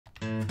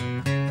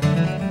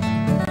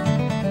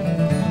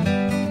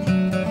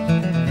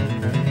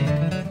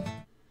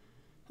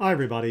Hi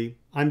everybody,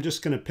 I'm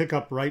just going to pick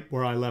up right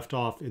where I left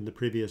off in the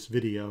previous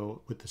video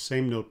with the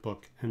same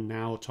notebook and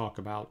now talk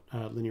about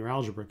linear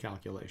algebra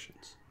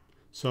calculations.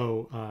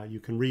 So you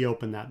can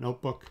reopen that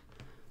notebook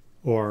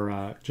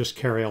or just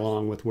carry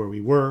along with where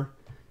we were.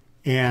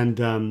 And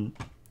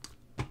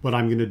what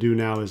I'm going to do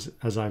now is,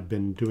 as I've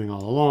been doing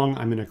all along,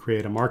 I'm going to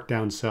create a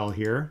markdown cell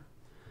here.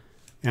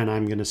 And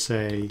I'm going to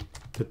say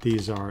that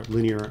these are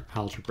linear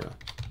algebra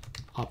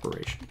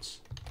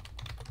operations.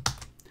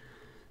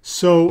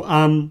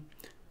 So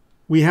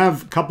we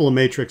have a couple of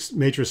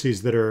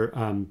matrices that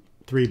are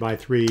 3 by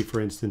 3,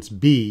 for instance,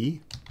 B,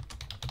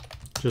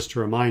 just to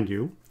remind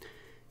you.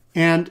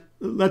 And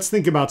let's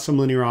think about some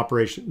linear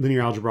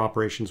algebra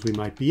operations we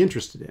might be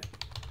interested in.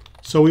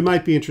 So we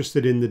might be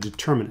interested in the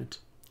determinant.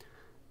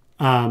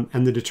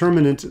 And the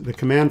determinant, the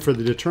command for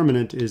the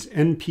determinant is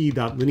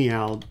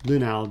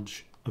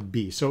np.linealg of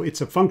B. So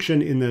it's a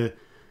function in the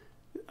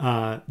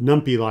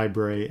NumPy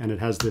library, and it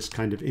has this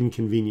kind of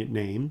inconvenient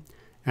name.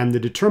 And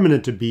the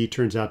determinant of B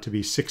turns out to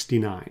be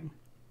 69.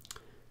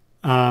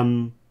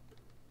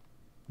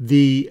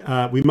 We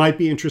might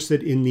be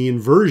interested in the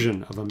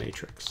inversion of a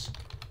matrix.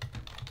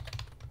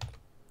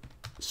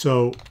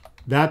 So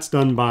that's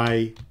done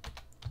by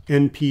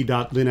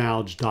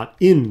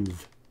np.linealg.inv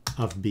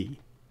of B.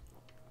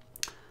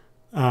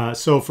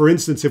 So for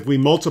instance, if we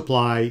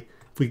multiply,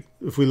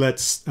 if we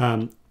let's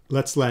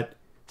let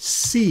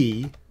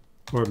C,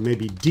 or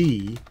maybe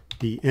D,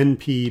 be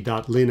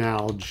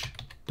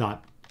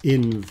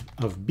np.linealg.inv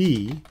of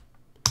B.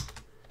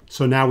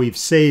 So now we've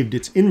saved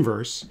its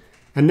inverse,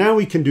 and now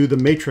we can do the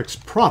matrix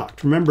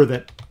product. Remember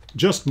that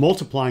just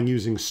multiplying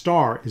using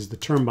star is the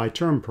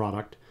term-by-term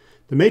product.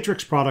 The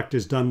matrix product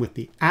is done with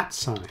the at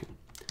sign.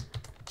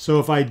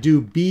 So if I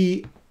do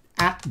B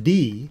at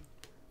D,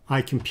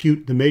 I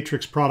compute the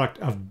matrix product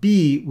of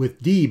B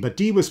with D, but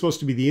D was supposed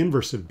to be the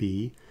inverse of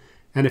B.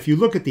 And if you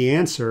look at the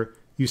answer,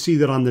 you see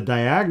that on the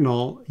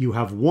diagonal you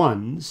have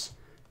ones,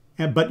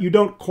 but you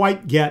don't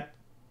quite get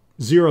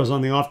zeros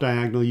on the off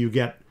diagonal. You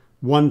get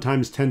 1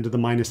 times 10 to the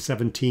minus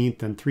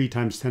 17th and 3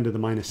 times 10 to the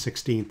minus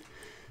 16th.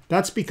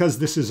 That's because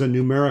this is a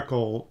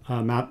numerical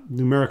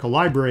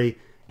library,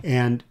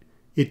 and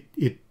it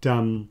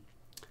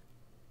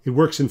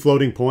works in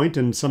floating point,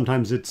 and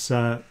sometimes it's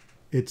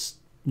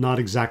not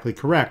exactly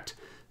correct.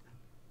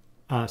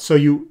 So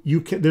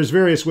there's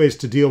various ways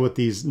to deal with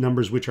these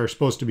numbers which are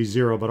supposed to be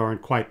 0 but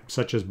aren't quite,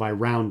 such as by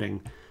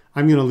rounding.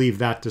 I'm going to leave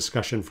that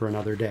discussion for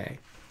another day.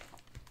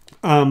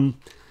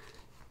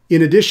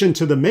 In addition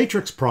to the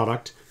matrix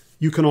product,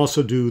 you can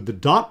also do the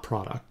dot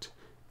product.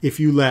 If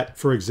you let,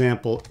 for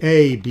example,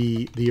 A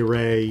be the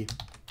array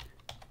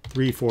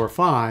 3, 4,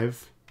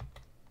 5,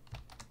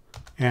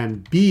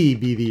 and B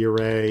be the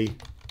array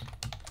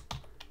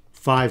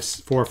 5,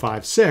 4,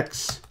 5,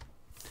 6,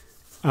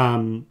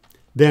 then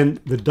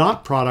the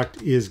dot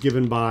product is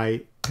given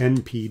by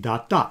np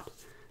dot dot.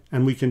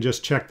 And we can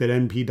just check that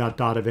np dot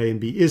dot of A and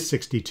B is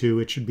 62.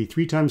 It should be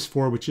 3 times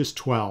 4, which is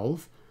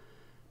 12.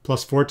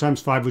 Plus 4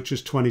 times 5, which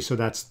is 20, so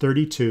that's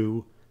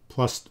 32,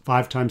 plus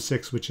 5 times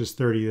 6, which is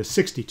 30, is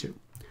 62.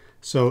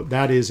 So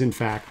that is, in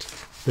fact,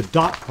 the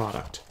dot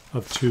product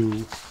of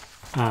two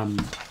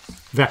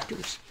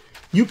vectors.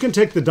 You can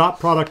take the dot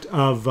product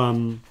of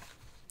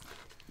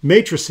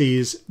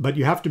matrices, but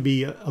you have to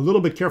be a little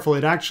bit careful.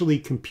 It actually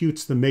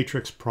computes the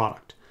matrix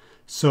product.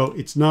 So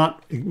it's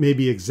not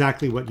maybe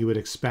exactly what you would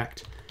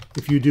expect.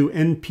 If you do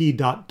np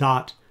dot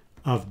dot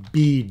of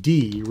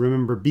BD,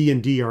 remember B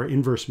and D are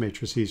inverse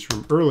matrices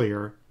from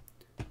earlier.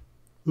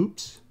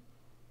 Oops.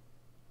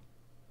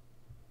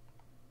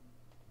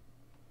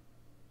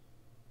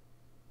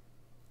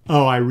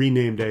 Oh, I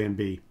renamed A and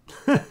B.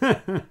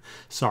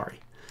 Sorry.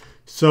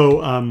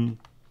 So,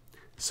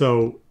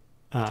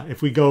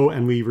 if we go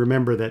and we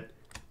remember that,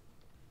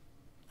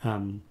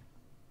 I'll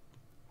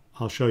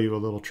show you a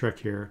little trick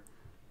here.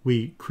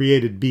 We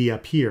created B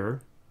up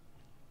here.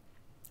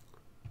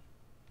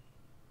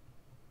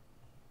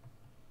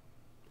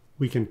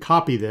 We can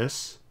copy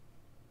this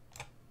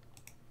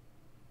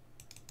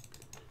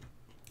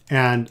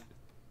and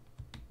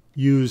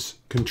use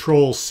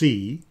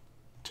Control-C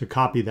to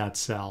copy that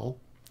cell,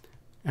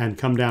 and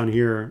come down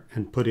here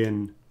and put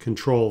in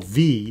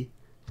Control-V.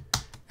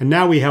 And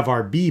now we have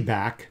our B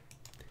back.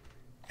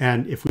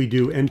 And if we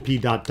do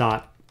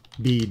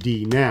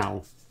np.bd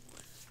now,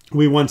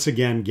 we once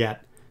again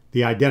get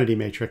the identity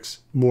matrix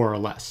more or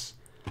less.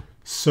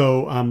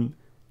 So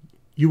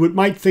you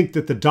might think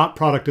that the dot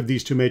product of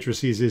these two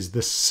matrices is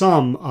the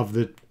sum of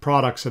the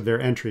products of their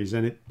entries,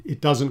 and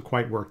it doesn't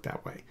quite work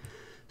that way.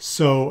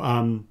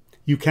 So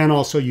you can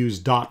also use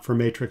dot for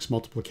matrix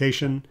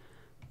multiplication,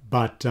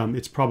 but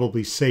it's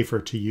probably safer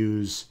to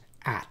use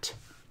at.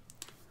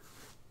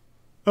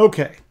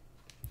 Okay.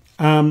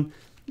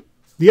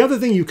 The other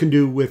thing you can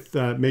do with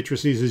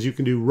matrices is you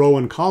can do row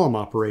and column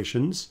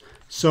operations.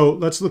 So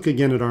let's look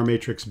again at our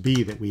matrix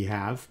B that we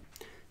have.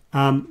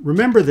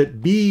 Remember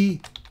that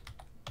B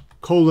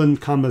colon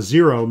comma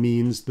 0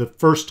 means the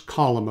first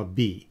column of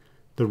B.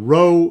 The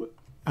row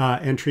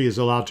entry is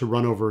allowed to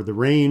run over the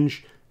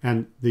range,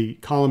 and the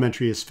column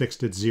entry is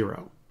fixed at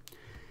 0.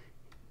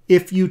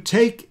 if you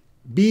take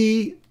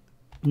b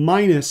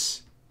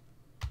minus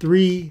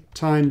 3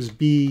 times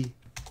b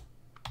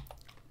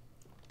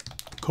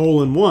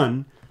colon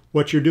 1,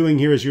 what you're doing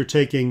here is you're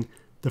taking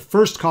the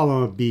first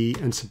column of b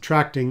and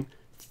subtracting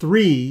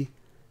 3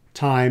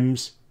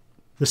 times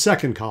the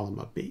second column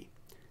of b.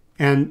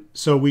 And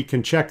so we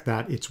can check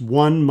that. It's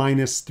 1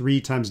 minus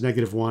 3 times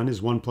negative 1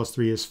 is 1 plus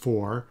 3 is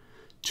 4.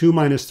 2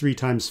 minus 3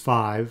 times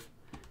 5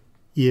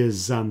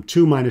 is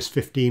 2 minus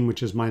 15,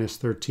 which is minus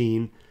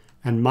 13.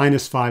 And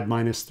minus 5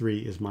 minus 3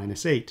 is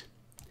minus 8.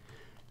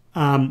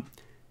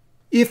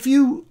 If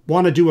you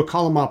want to do a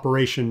column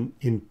operation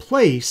in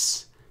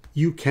place,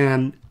 you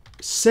can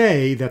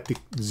say that the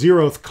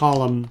 0th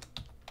column,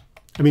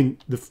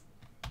 the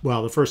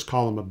first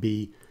column of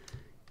b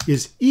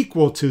is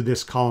equal to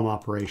this column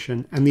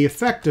operation, and the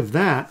effect of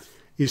that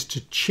is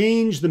to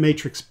change the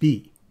matrix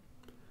B.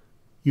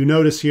 You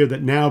notice here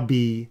that now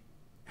B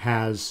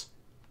has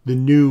the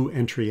new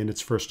entry in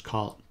its first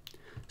column.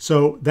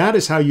 So that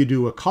is how you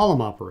do a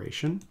column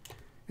operation.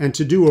 And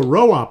to do a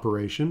row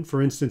operation,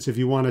 for instance, if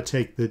you want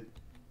to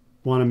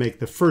make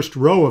the first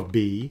row of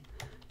B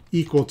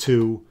equal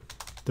to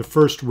the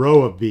first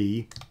row of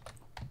B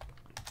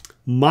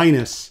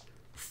minus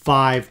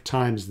 5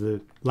 times the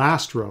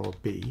last row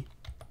of B,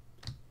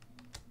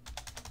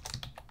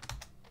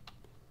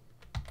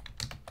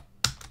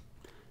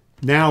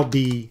 now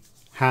B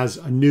has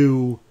a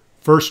new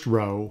first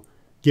row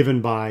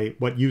given by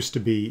what used to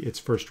be its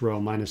first row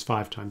minus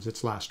 5 times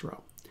its last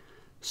row.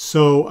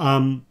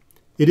 So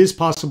it is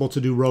possible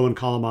to do row and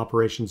column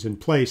operations in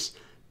place.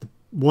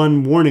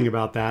 One warning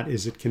about that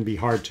is it can be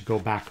hard to go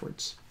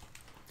backwards.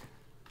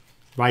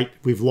 Right?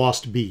 We've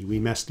lost B. We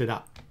messed it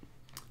up.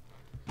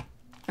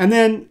 And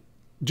then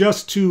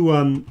just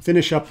to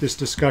finish up this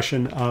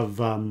discussion of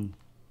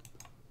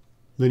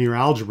linear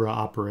algebra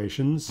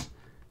operations,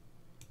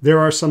 there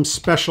are some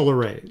special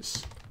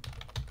arrays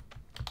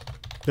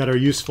that are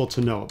useful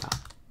to know about.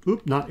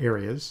 Oop, not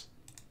areas.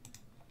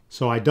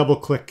 So I double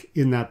click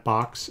in that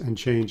box and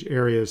change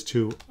areas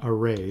to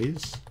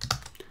arrays.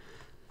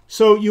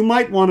 So you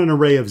might want an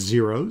array of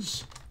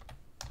zeros.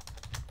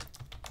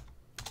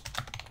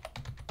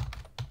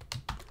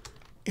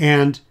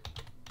 And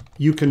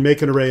you can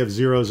make an array of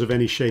zeros of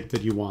any shape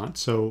that you want.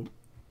 So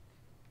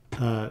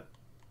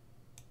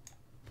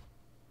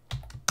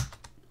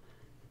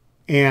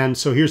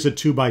here's a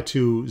 2 by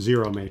 2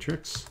 zero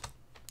matrix.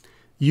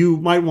 You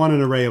might want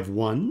an array of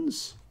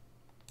ones.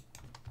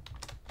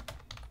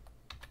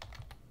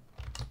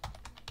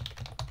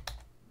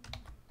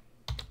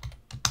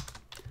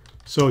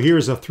 So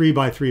here's a 3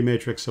 by 3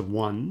 matrix of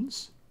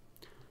ones.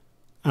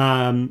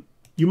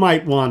 You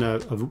might want a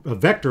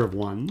vector of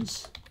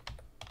ones,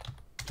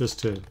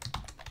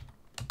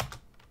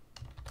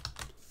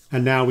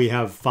 and now we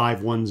have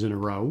 5 ones in a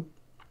row.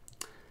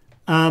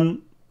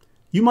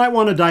 You might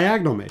want a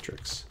diagonal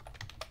matrix.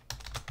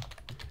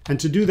 And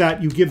to do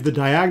that, you give the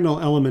diagonal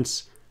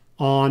elements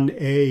on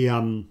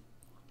in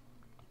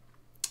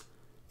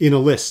a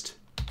list.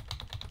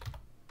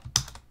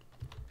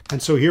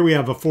 And so here we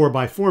have a 4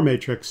 by 4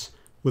 matrix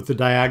with the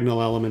diagonal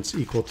elements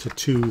equal to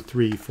 2,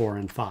 3, 4,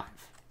 and 5.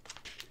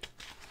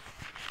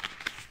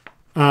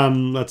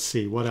 Let's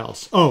see, what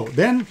else? Oh,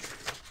 then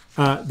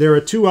there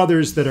are 2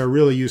 others that are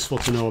really useful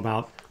to know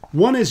about.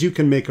 One is you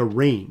can make a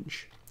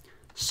range.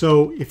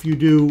 So if you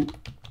do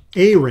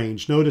a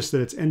range, notice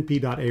that it's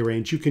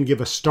np.arange, you can give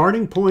a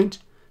starting point,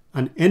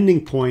 an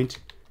ending point,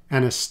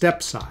 and a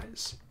step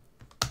size.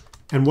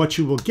 And what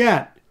you will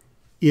get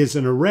is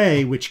an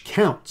array which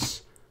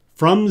counts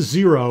from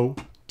 0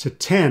 to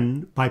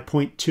 10 by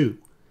 0.2.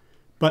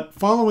 But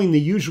following the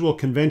usual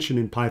convention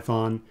in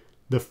Python,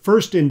 the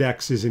first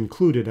index is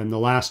included and the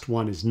last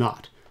one is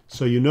not.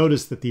 So you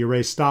notice that the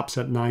array stops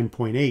at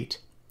 9.8,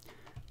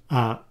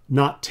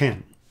 not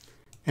 10.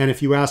 And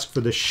if you ask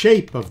for the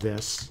shape of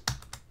this,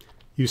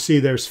 you see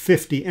there's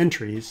 50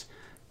 entries,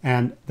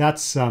 and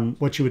that's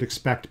what you would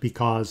expect,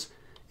 because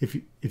if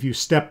you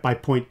step by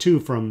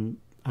 0.2 from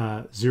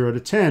 0 to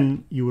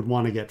 10, you would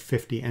want to get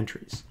 50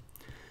 entries.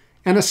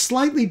 And a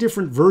slightly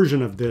different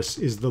version of this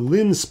is the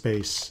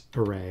linspace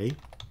array.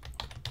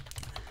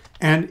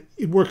 And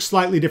it works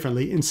slightly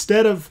differently.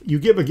 Instead of, you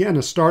give again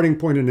a starting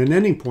point and an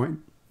ending point,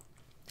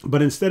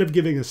 but instead of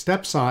giving a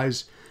step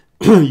size,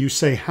 you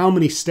say how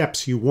many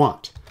steps you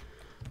want.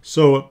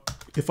 So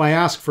if I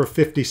ask for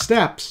 50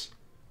 steps,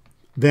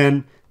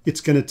 then it's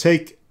going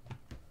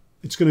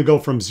to go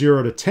from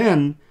 0 to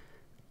 10,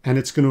 and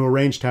it's going to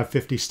arrange to have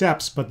 50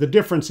 steps. But the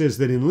difference is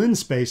that in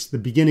linspace, the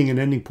beginning and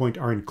ending point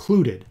are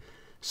included.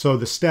 So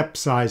the step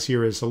size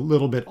here is a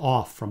little bit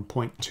off from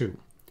 0.2.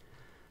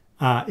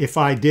 If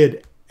I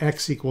did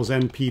x equals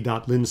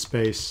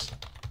np.linspace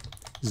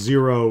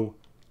 0,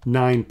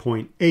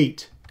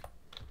 9.8,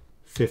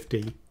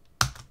 50,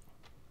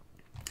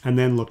 and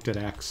then looked at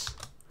x,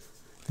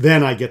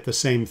 then I get the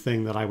same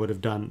thing that I would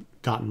have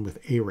gotten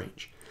with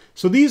arange.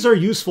 So these are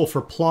useful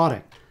for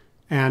plotting.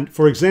 And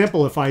for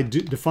example, if I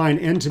define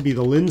n to be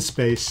the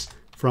linspace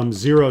from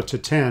 0 to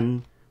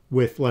 10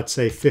 with, let's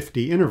say,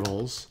 50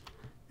 intervals,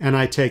 and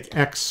I take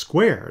x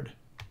squared,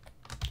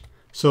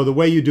 So the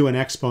way you do an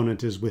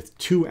exponent is with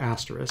 2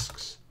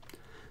 asterisks.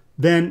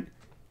 Then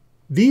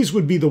these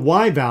would be the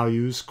y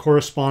values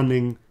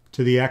corresponding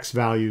to the x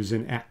values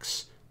in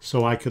x.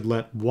 So I could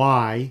let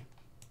y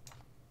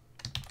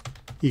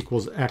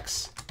equals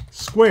x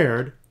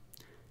squared.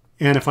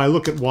 And if I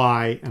look at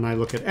y and I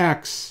look at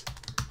x,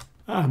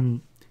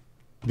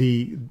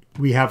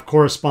 we have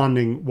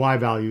corresponding y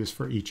values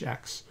for each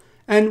x.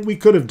 And we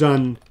could have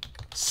done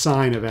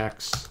sine of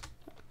x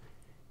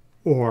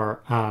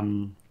or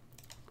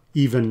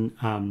even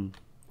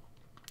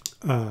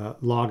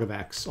log of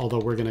x, although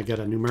we're going to get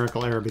a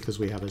numerical error because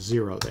we have a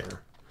 0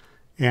 there.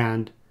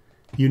 And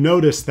you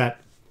notice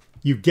that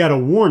you get a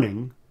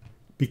warning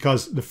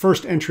because the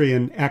first entry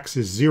in x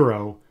is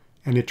 0,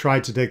 and it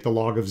tried to take the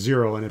log of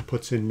 0 and it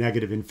puts in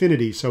negative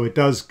infinity. So it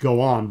does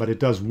go on, but it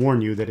does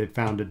warn you that it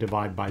found a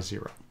divide by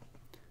 0.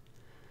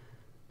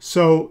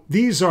 So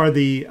these are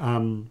the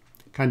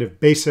kind of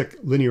basic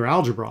linear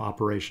algebra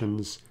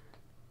operations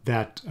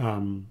that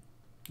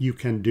you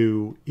can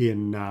do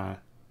in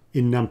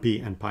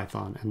NumPy and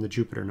Python and the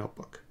Jupyter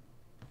Notebook.